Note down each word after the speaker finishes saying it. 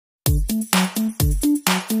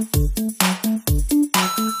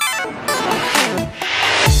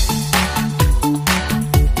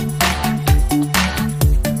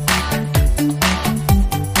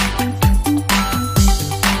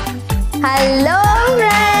Hello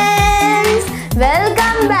friends,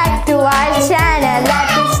 welcome back to our channel,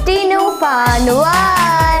 that is Tinu Fun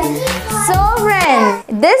World. So friends,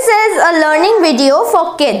 this is a learning video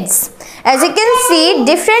for kids. As you can see,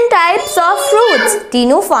 different types of fruits.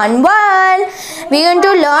 Tinu Fun World. We are going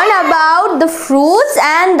to learn about the fruits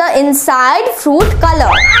and the inside fruit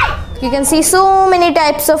color. You can see so many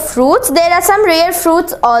types of fruits. There are some rare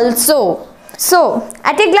fruits also. So,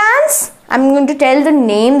 at a glance, I'm going to tell the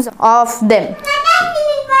names of them.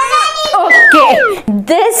 Okay,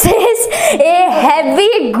 this is a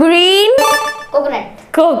heavy green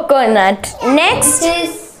coconut. Next, this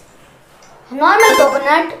is normal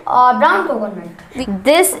coconut or brown coconut.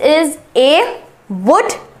 This is a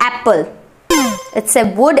wood apple. It's a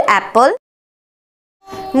wood apple.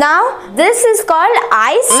 Now, this is called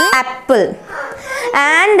ice apple.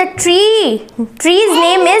 And the tree's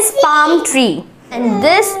name is palm tree. And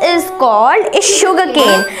this is called a sugar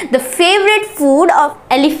cane, the favorite food of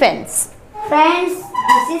elephants. Friends,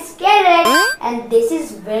 this is carrot and this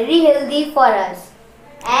is very healthy for us.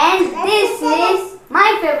 And this is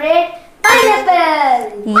my favorite,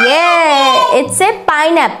 pineapple. Yeah, it's a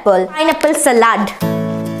pineapple salad.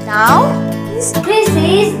 Now, this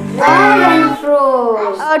is dragon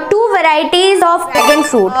fruit. Two varieties of dragon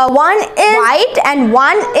fruit. One is white and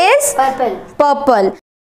one is purple.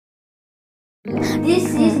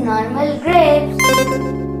 This is normal grapes.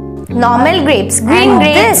 Normal grapes, green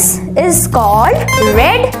grapes. This is called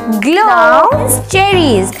red glow. Now,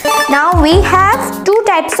 cherries. Now we have two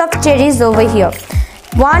types of cherries over here.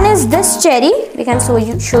 One is this cherry. We can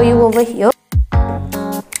show you over here.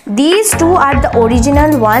 These two are the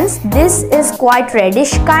original ones. This is quite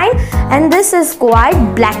reddish kind and this is quite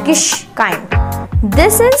blackish kind.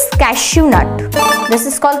 This is cashew nut. This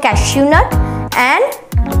is called cashew nut and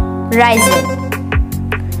raisin.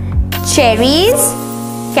 Cherries,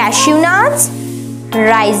 cashew nuts,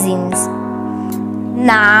 raisins.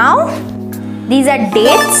 Now, these are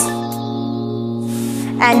dates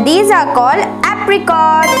and these are called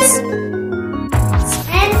apricots.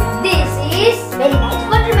 And this is very nice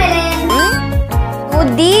watermelon.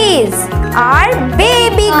 So these are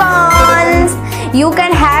baby corns. You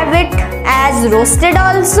can have it as roasted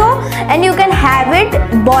also and you can have it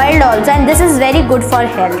boiled also, and this is very good for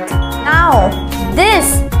health. Now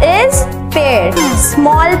this is pear,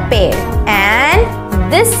 small pear, and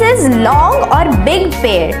this is long or big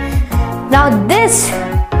pear. Now this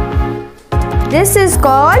is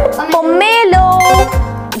called pomelo.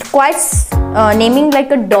 Quite naming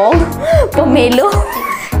like a dog. Pomelo.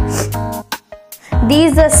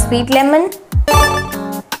 These are sweet lemon.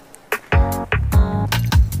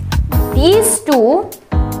 These two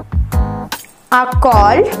are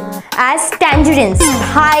called as tangerines.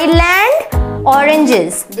 Highland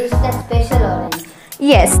oranges. This is a special orange.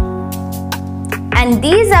 Yes. And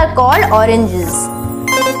these are called oranges.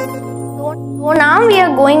 So now we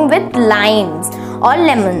are going with limes or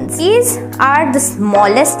lemons. These are the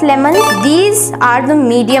smallest lemons. These are the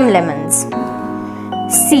medium lemons.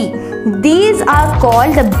 See, these are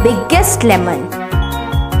called the biggest lemon.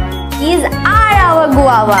 These are our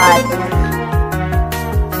guavas.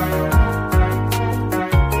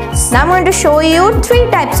 Now I'm going to show you three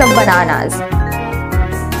types of bananas.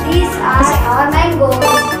 These are our mangoes.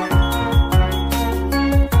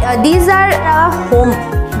 These are home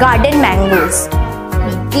garden mangoes.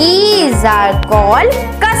 These are called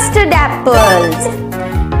custard apples.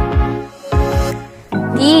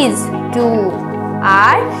 These two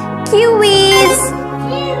are kiwis.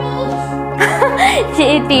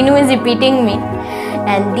 Tinu is repeating me.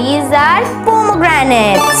 And these are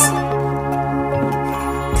pomegranates.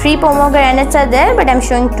 3 pomegranates are there, but I'm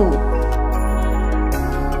showing 2.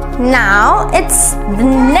 Now it's the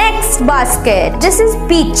next basket. This is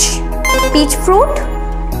peach fruit.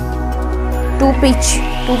 2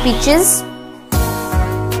 peaches.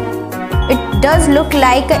 It does look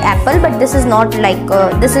like an apple, but this is not like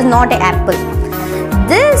this is not an apple.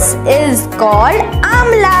 This is called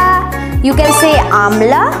amla. You can say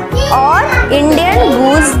amla or Indian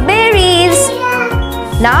gooseberries.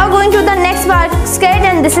 Now going to the next basket,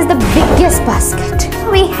 and this is the biggest basket.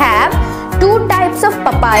 We have 2 types of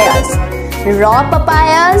papayas. Raw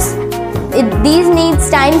papayas. These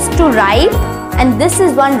needs times to ripe, and this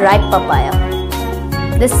is one ripe papaya.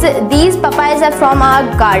 These papayas are from our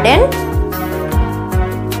garden,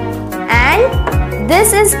 and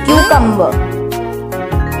this is cucumber.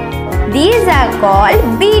 These are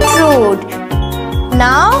called beetroot.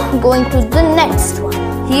 Now going to the next one.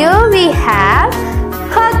 Here we have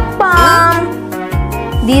hug palm.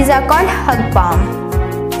 These are called hug palm.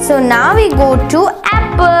 So now we go to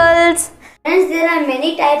apples. Friends, there are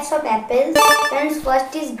many types of apples. Friends,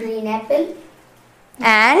 first is green apple.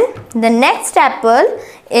 And the next apple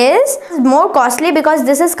is more costly because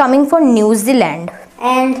this is coming from New Zealand.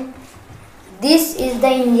 And this is the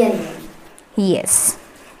Indian one. Yes.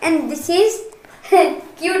 And this is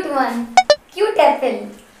cute one. Cute apple.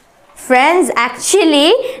 Friends,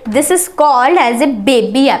 actually this is called as a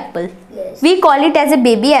baby apple. Yes. We call it as a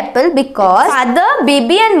baby apple because father,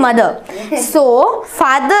 baby and mother. So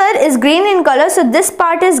father is green in color, so this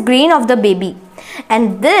part is green of the baby.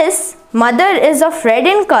 And this mother is of red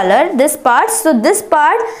in color, this part. So this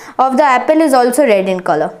part of the apple is also red in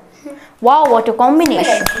color. Wow, what a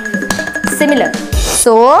combination. Similar.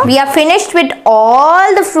 So we are finished with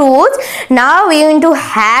all the fruits. Now we are going to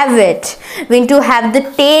have it. We are going to have the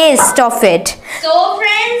taste of it. So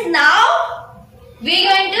friends, now we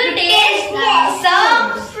are going to taste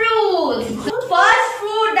some fruits. The first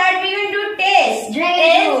fruit that we are going to taste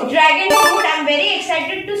is dragon fruit. I am very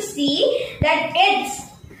excited to see that it's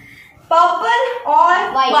purple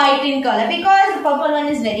or white in color because the purple one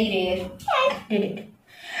is very rare. Did it.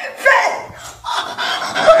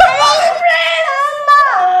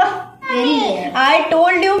 I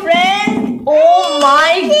told you, friends. Oh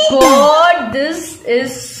my god, this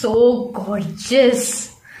is so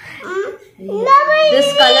gorgeous.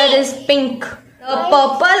 This color is pink. The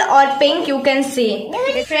purple or pink you can say.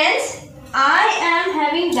 Friends, I am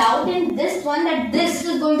having doubt in this one that this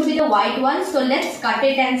is going to be the white one. So let's cut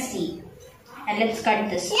it and see. And let's cut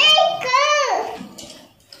this.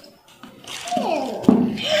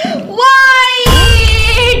 White!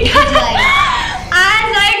 As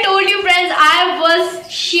I told you, friends, I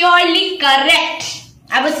was surely correct.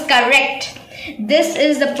 I was correct. This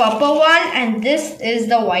is the purple one and this is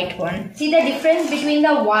the white one. See the difference between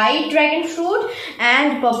the white dragon fruit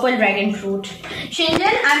and purple dragon fruit.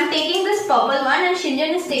 Shinjan, I'm taking this purple one and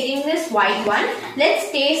Shinjan is taking this white one.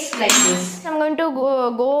 Let's taste like this. I'm going to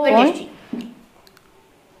go with it.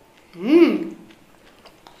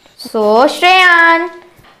 So Shreyan,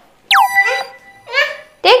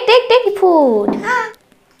 take food.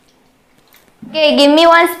 Okay, give me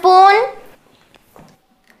one spoon.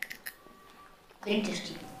 Very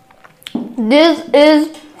tasty. This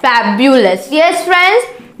is fabulous. Yes, friends,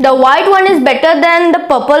 the white one is better than the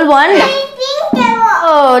purple one.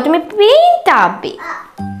 Oh, tumi pinta bhi.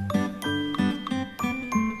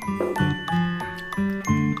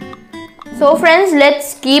 So, friends,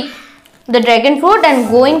 let's keep the dragon fruit and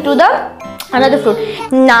going to the another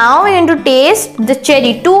fruit. Now we're going to taste the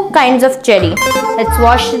cherry. Two kinds of cherry. Let's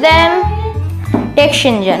wash them. Take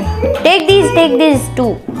Shinjan. Take these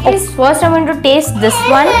two. First I'm going to taste this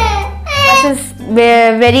one. This is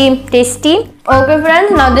very tasty. Okay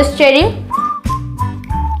friends, now this cherry.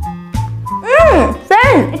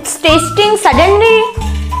 Friends, it's tasting suddenly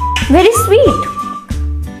very sweet.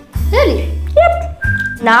 Really? Yep.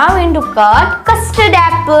 Now we're going to cut custard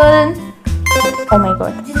apple. Oh my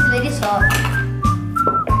god. This is very soft.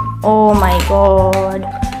 Oh my god.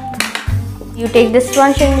 You take this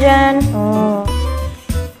one, Shinjan. Oh.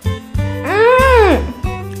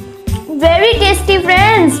 Very tasty,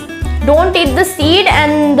 friends. Don't eat the seed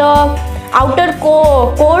and the outer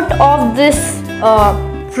coat of this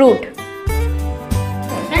fruit.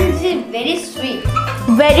 Friends, this is very sweet.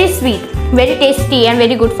 Very sweet, very tasty and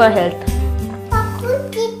very good for health.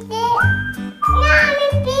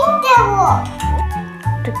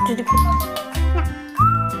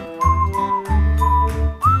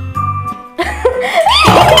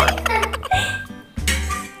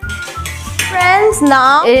 Friends,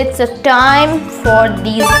 now it's a time for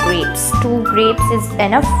these grapes. 2 grapes is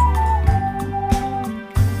enough.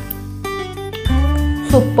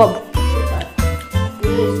 Superb.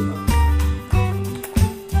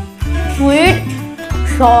 Sweet,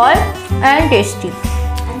 sour and tasty.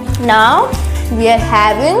 Now we are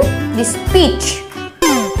having this peach.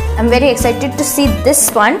 I'm very excited to see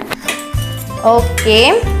this one.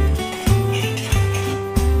 Okay.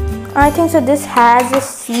 I think so this has a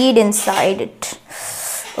seed inside it.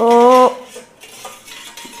 Oh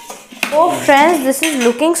friends, this is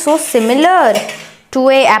looking so similar to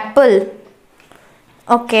a apple.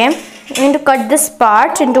 Okay, I'm going to cut this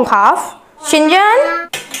part into half. Shinjan,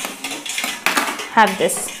 have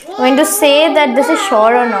this. I'm going to say that this is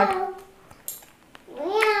sure or not.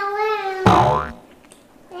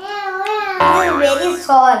 This is very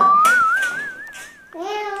sour.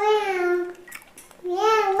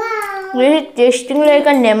 This is tasting like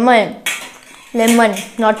a lemon. Lemon,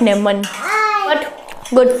 not lemon. But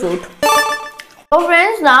good fruit. So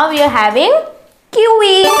friends, now we are having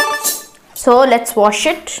kiwi. So let's wash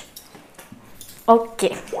it.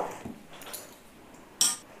 Okay.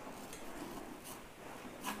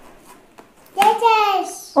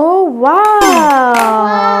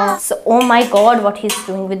 Wow. So, oh my god, what he's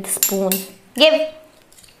doing with the spoon. Give.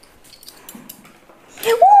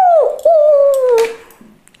 Ooh.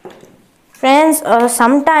 Friends,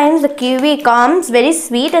 sometimes the kiwi comes very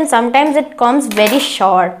sweet and sometimes it comes very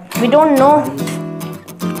sour. We don't know.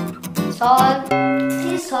 Sour.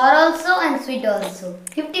 See, sour also and sweet also.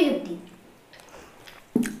 50-50.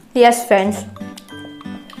 Yes, friends.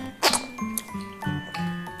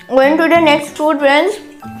 Going to the next fruit, friends.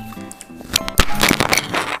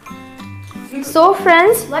 So,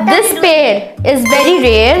 friends, this pear is very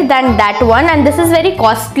rare than that one, and this is very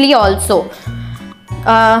costly also.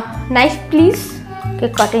 Knife, please. Okay,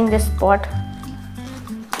 cutting this pot.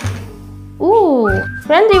 Ooh,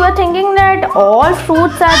 friends, you were thinking that all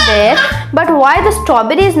fruits are there, but why the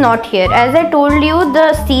strawberry is not here? As I told you,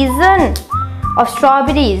 the season of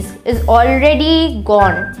strawberries is already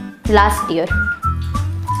gone last year.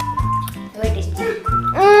 Very tasty.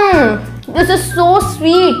 This is so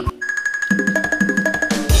sweet.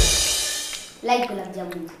 Like gulab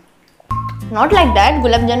jamun. Not like that.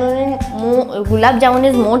 Gulab jamun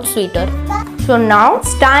is more sweeter. So now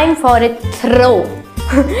it's time for a throw.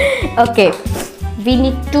 Okay, we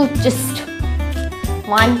need to just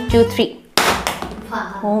 1, 2, 3.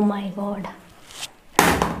 Wow. Oh my god.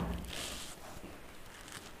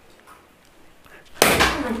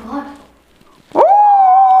 Oh my god.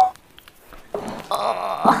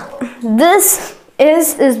 This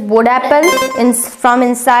is wood apple from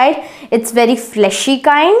inside. It's very fleshy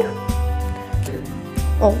kind.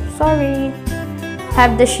 Oh, sorry.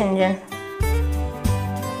 Have this Shinjan.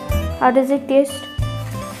 How does it taste?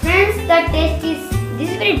 Friends, the taste is, this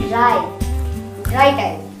is very dry. Dry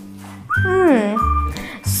type.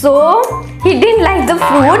 So, he didn't like the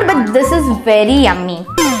fruit, but this is very yummy.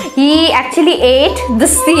 He actually ate the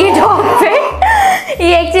seed of it.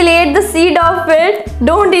 He actually ate the seed of it.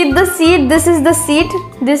 Don't eat the seed. This is the seed.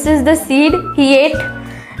 This is the seed he ate.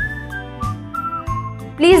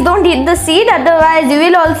 Please don't eat the seed, otherwise you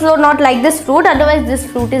will also not like this fruit. Otherwise this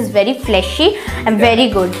fruit is very fleshy and very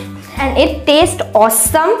good. And it tastes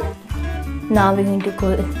awesome. Now we're going to go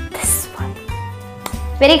with this one.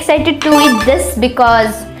 Very excited to eat this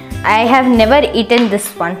because I have never eaten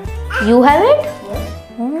this one. You have it?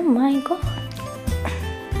 Yes. Oh my god.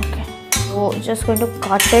 Okay. So just going to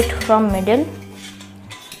cut it from middle.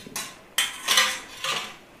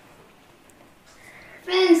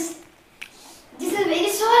 Friends, this is very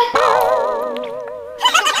sour.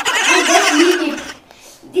 I just need it.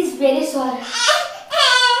 This is very sour.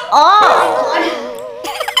 Oh!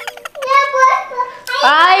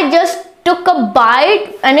 I just took a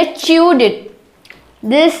bite and I chewed it.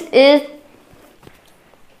 This is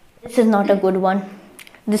not a good one.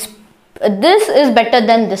 This is better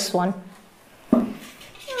than this one.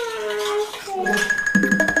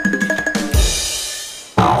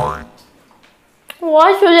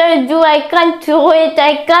 What should I do? I can't chew it.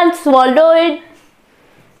 I can't swallow it.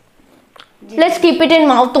 Let's keep it in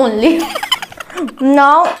mouth only.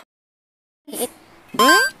 Now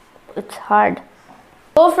it's hard.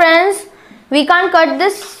 So friends, we can't cut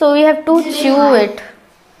this, so we have to chew it.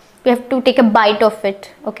 We have to take a bite of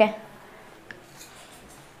it. Okay.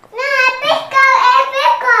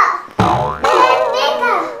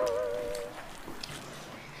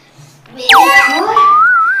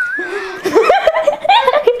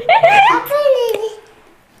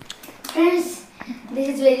 Friends, this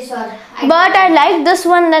is very sour. But I like this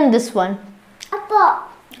one than this one.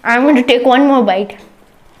 I'm going to take one more bite.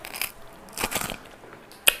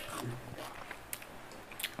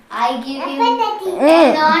 I give you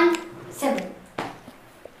 10 on 7.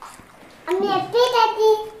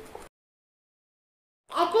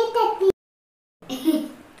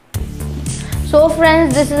 So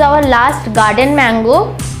friends, this is our last garden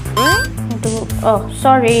mango. Oh,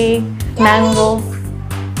 sorry. Mango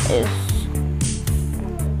is...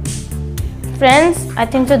 Friends, I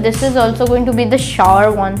think so this is also going to be the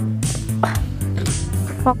sour one.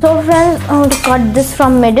 So friends, I'm going to cut this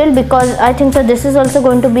from middle because I think so this is also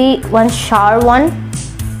going to be one sour one.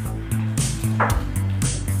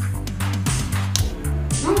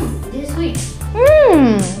 This is sweet.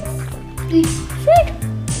 Sweet.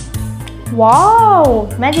 Wow,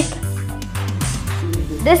 magic.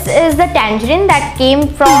 This is the tangerine that came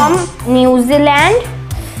from New Zealand.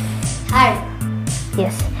 Hard.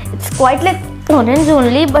 Yes, it's quite like orange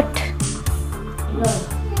only, but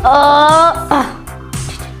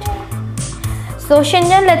so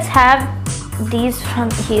Shinjan, let's have these from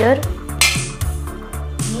here.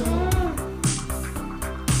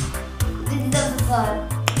 This is also sour.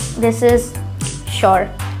 This is sure.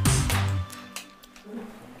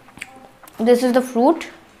 This is the fruit.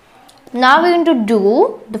 Now we're going to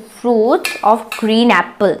do the fruit of green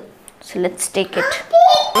apple. So let's take it.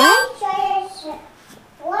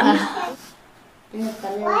 And the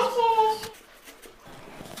color.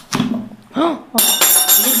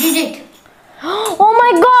 You did it. Oh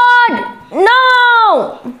my god!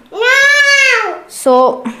 No! No!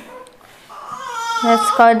 So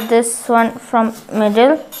let's cut this one from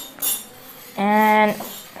middle. And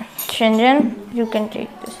Shinjan, you can take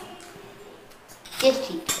this.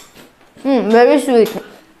 Tasty. Very sweet.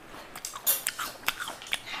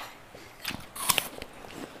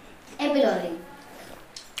 Apple orange.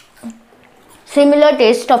 Similar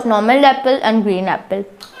taste of normal apple and green apple.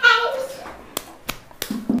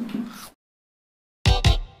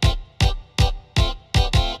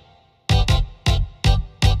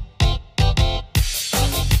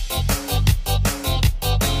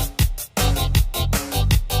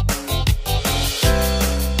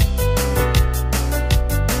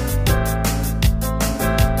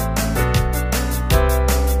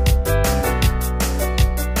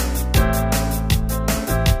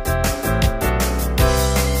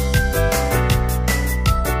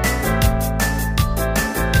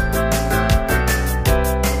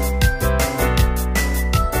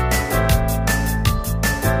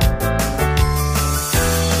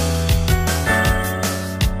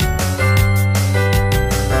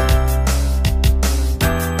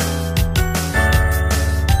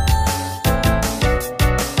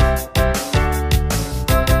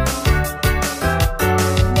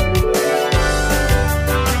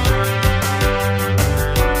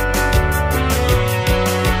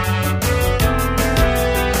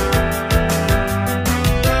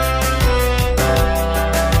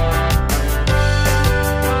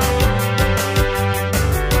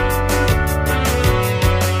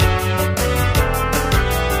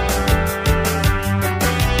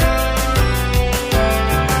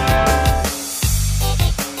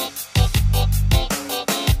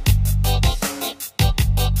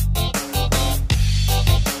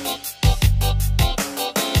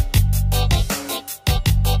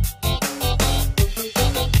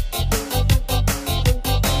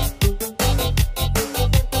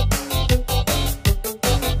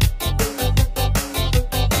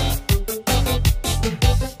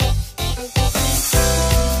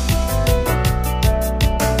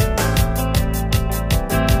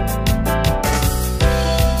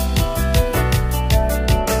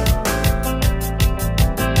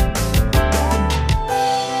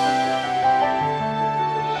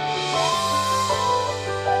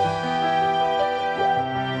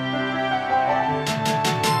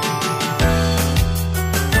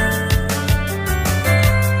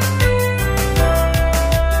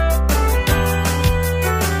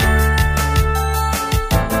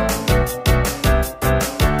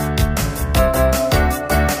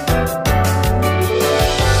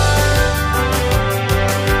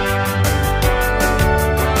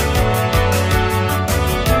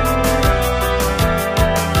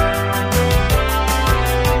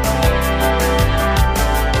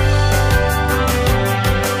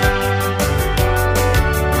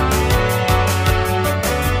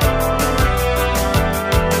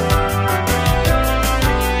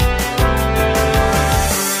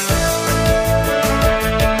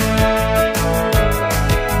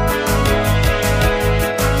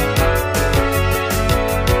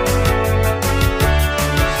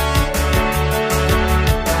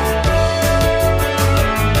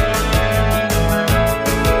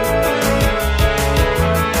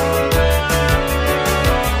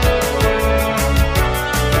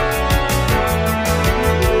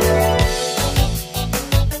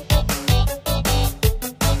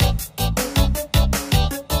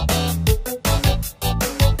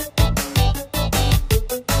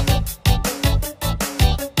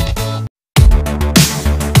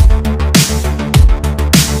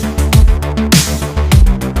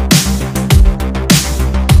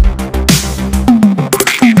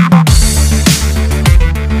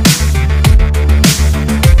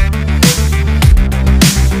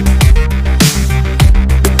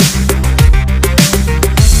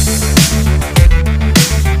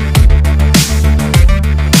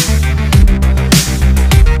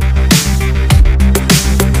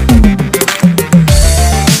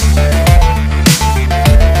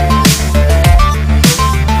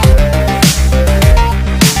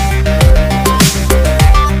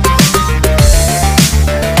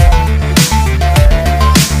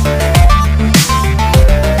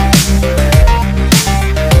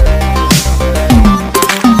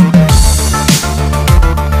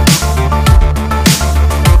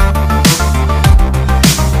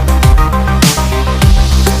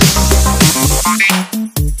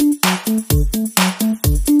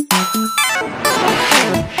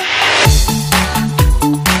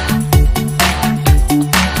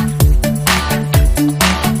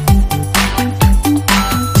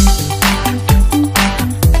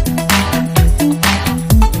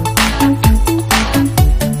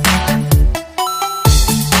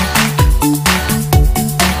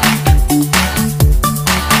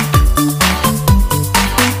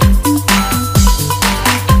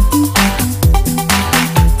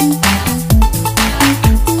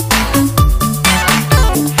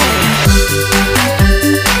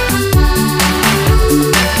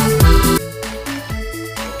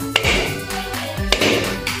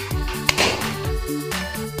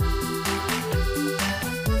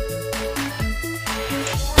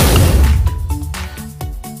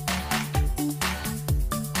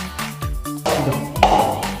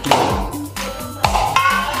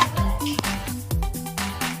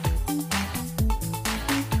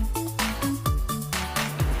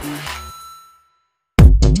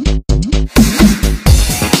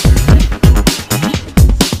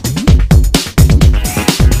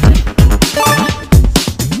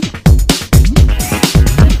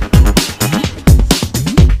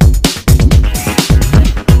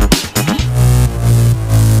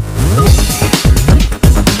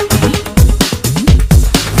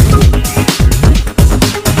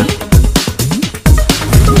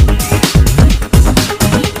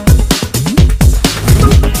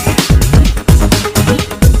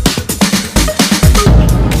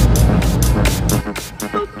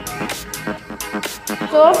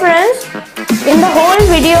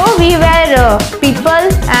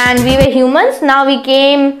 and we were humans. Now we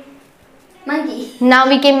came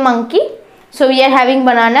monkey. So we are having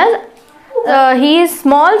bananas. He is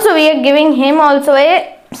small, so we are giving him also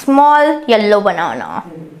a small yellow banana.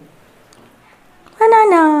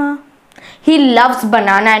 He loves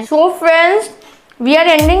banana. So friends, we are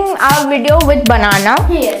ending our video with banana.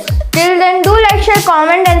 Yes. Till then, do like, share,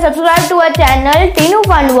 comment and subscribe to our channel Tinu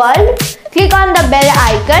Fun World. Click on the bell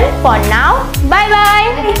icon. For now, bye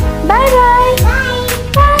bye. Bye bye.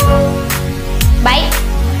 Bye. Bye.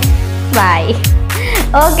 Bye.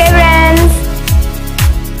 Okay friends.